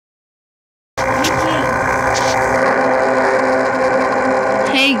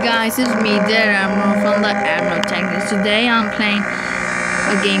guys, it's me, there Admiral from the Admiral Technics. Today I'm playing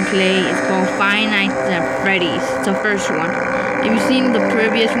a gameplay. It's called Five Nights at Freddy's. It's the first one. If you've seen the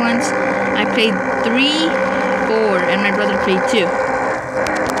previous ones, I played 3, 4, and my brother played 2.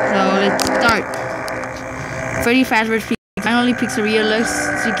 So let's start. Freddy Fazbear's finally picks a real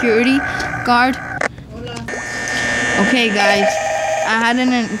security guard. Okay guys, I had an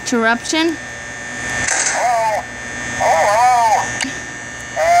interruption.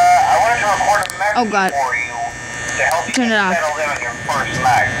 Oh god. Turn it off.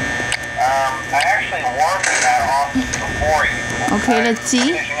 Okay, let's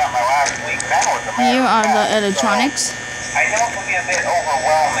see. Here are the electronics. I know it can be a bit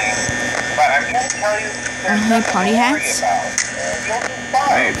overwhelming, but I'm here to tell you there's party hats.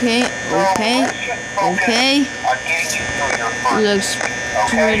 Okay. Looks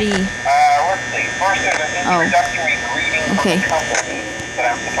pretty. Let's see. First, there's an introductory greeting from the company that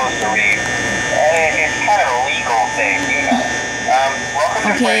I'm supposed to read. It's kind of a legal thing, you know. Welcome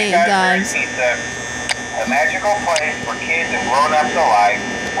to Freddy Fazbear's Pizza, a magical place for kids and grown-ups alike,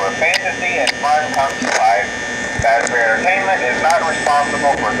 where fantasy and fun come to life. Fazbear Entertainment is not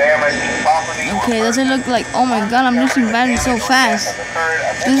responsible for damage to property. Okay, doesn't look like. Oh my god, I'm losing battery so fast.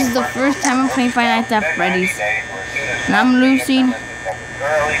 This is the first time I'm playing Five Nights at Freddy's, and I'm losing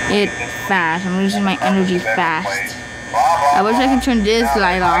it fast. I'm losing my energy fast. I wish I could turn this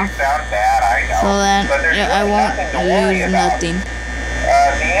light off, so that I won't lose nothing.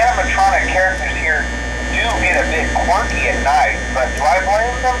 The animatronic characters here do get a bit quirky at night, but do I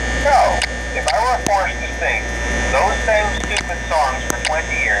blame them? No. If I were forced to sing those same stupid songs for 20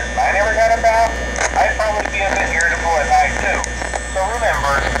 years and I never got a bath, I'd probably be a bit irritable at night too. So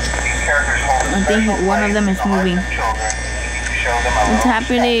remember, these characters hold a special place. One of them is moving. What's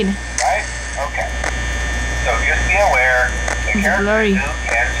happening? Right? Okay. So just be aware, the characters do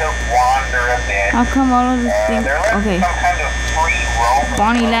tend to wander a bit. How come all of this thing? Okay. Some kind of free roaming.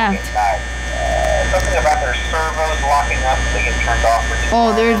 Bonnie left. Something about their servos locking up so they get turned off for tomorrow.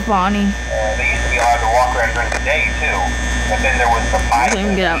 Oh, there's Bonnie. They used to be allowed to walk around during the day too, but then there was the fight. Let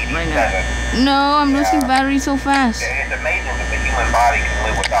me get out right now. No, I'm losing battery so fast. It's amazing that the human body can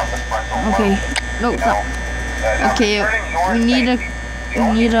live without the frontal lobe. Okay. No, stop. Okay, we need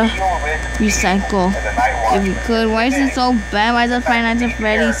a recycle. If we could. Why is it so bad? Why is it Five Nights at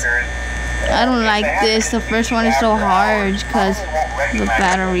Freddy's? I don't like this. The first one is so hard because the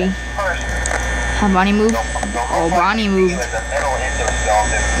battery. Have Bonnie moved? Oh, Bonnie moved.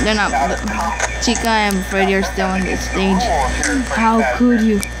 They're not. Chica and Freddy are still on this stage. How could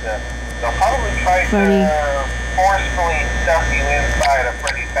you? Freddy.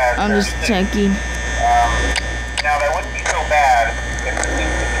 I'm just checking. Now that wouldn't be so bad if the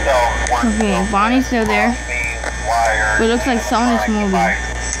suits themselves weren't. Okay, Bonnie's still there. But it looks like someone is moving.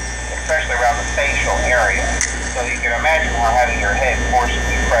 Especially around the facial area. So you can imagine how having your head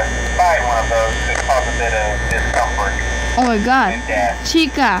forcibly pressed inside one of those could cause a bit of discomfort. Oh my god.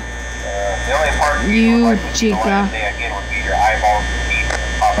 Chica. The only part you would like Chica. Again would be your eyeballs and teeth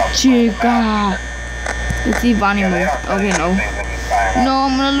pop out. Chica. Let's see Bonnie move. Okay, no. No,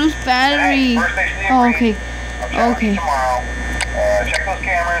 I'm gonna lose battery. Oh, okay. Okay. Tomorrow. Check those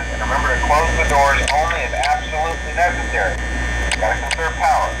cameras and remember to close the doors only if absolutely necessary. Gotta conserve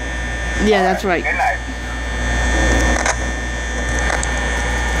power. Yeah, that's right. Good night.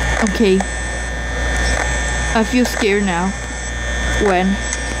 Okay. I feel scared now. When?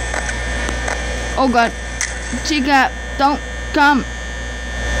 Oh god. Chica, don't come.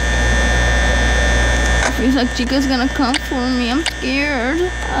 It feels like Chica's gonna come for me. I'm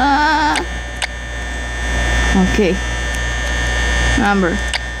scared. Okay. Remember.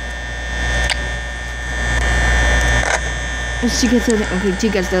 Is Chica still there? Okay,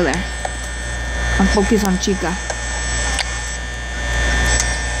 Chica's still there. I'm focused on Chica.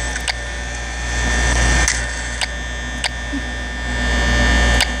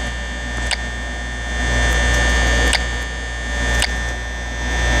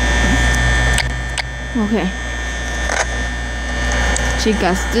 Okay.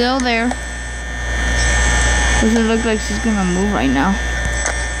 Chica's still there. Doesn't look like she's gonna move right now.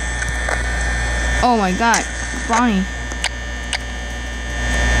 Oh my god. Bonnie.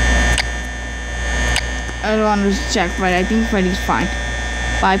 I don't want to check Freddy. I think Freddy's fine.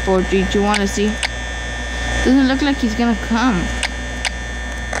 5, 4, 3, 2, 1. Let's see. Doesn't look like he's gonna come.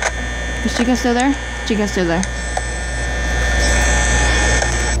 Is Chica still there? Chica's still there.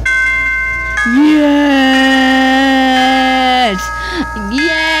 Yes!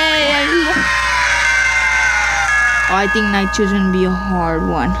 Yes! Oh, I think night 2 is gonna be a hard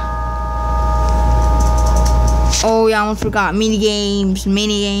one. Oh yeah, I almost forgot. Mini games.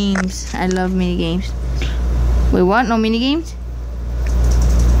 I love mini games. Wait, what? No mini games?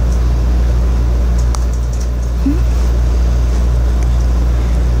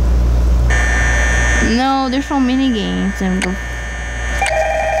 No, there's no mini games.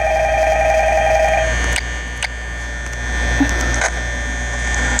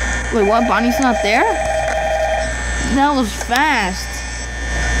 Wait, what? Bonnie's not there? That was fast.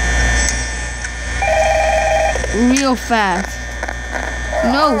 Real fast.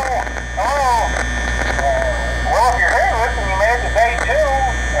 No. Well, if you're hearing this and you made it to day 2,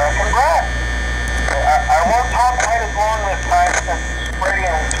 congrats. I won't talk quite as long this time since Freddy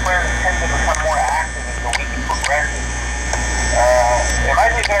and his friends tend to become more active as the week progresses. It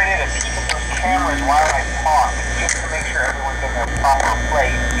might be a good idea to peek at those cameras while I talk, just to make sure everyone's in their proper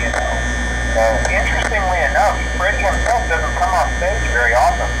place, you know. Interestingly enough, Freddy himself doesn't come off stage very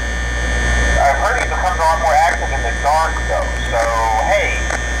often. I've heard he becomes a lot more active in the dark, though, so hey,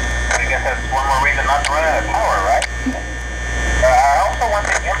 I guess that's one more reason not to run out of power, right? I also want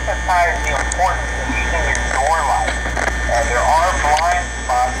to emphasize the importance of using your door light. There are blind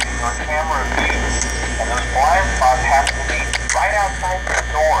spots in your camera view, and those blind spots have to be right outside your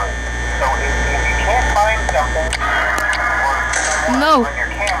doors. So if you can't find something or someone on your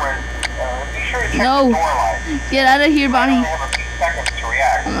cameras, be sure to check the door light. Get out of here, Bonnie. Seconds to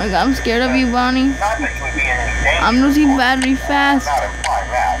react. Oh my god, I'm scared of you, Bonnie. Not that you would be in any danger. I'm losing battery fast. Not implying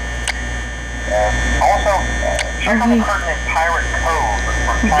that. Also, check on the curtain in Pirate Cove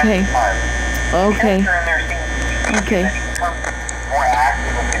from time to time. Okay. The character in there seems to be becomes more active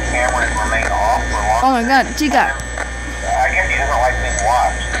if the cameras remain off for long. Oh my god, Chica. I guess he doesn't like being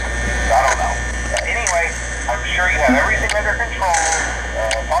watched. I don't know. Anyway, I'm sure you have everything under control.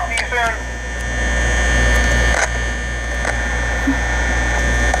 Talk to you soon.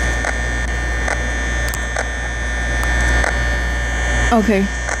 Okay.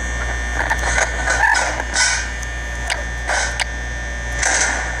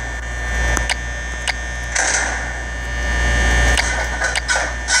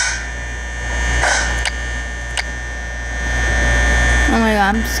 Oh my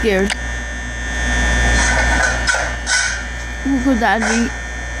god, I'm scared. Who could that be?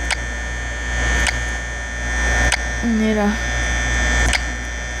 Nita.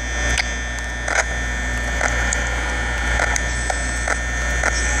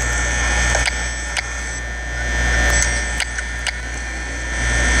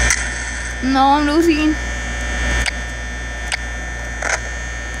 No, I'm losing.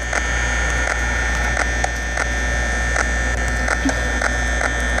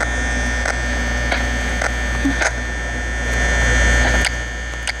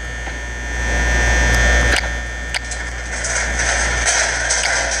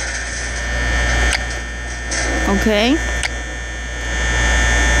 Okay.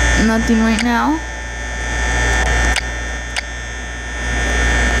 Nothing right now.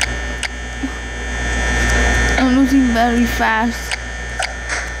 I'm losing very fast.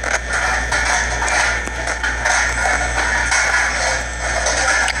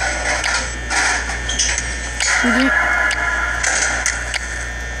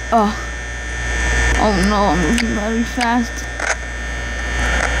 Oh no, I'm losing very fast.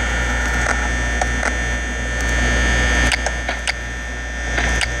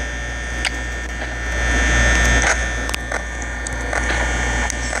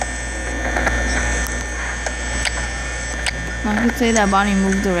 I could say that Bonnie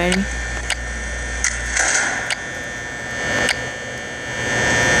moved already.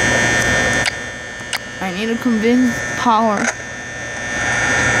 I need to convince power.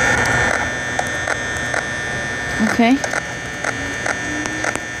 Okay.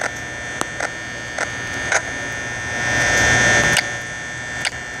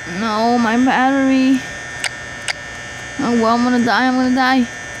 No, my battery. Oh well, I'm gonna die.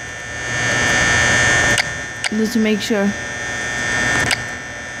 Just to make sure.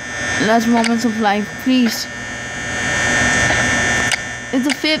 Last moments of life, please. It's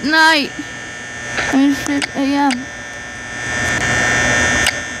the 5th night. It's 5 a.m.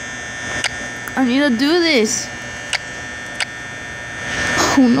 I need to do this.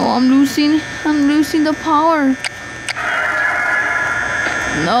 Oh no, I'm losing the power.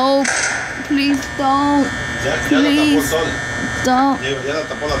 No, please don't. Please don't. Ya la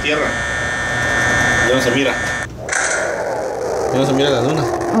tapó la tierra. Ya no se mira. Ya no se mira la luna.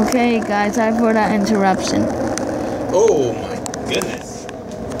 Okay, guys, sorry for that interruption. Oh my goodness.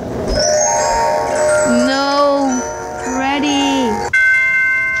 No, Freddy.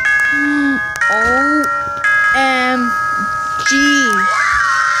 OMG.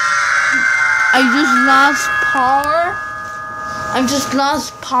 I just lost power. I've just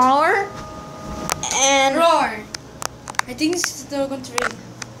lost power. And roar. I think it's still going to rain.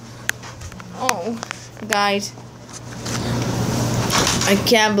 oh, guys, I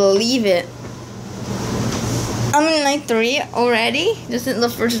can't believe it. I'm in night 3 already. This is the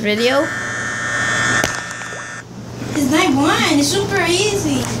first video. It's night 1. It's super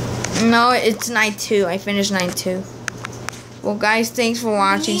easy. No, it's night 2. I finished night 2. Well, guys, thanks for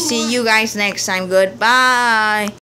watching. See you guys next time. Goodbye.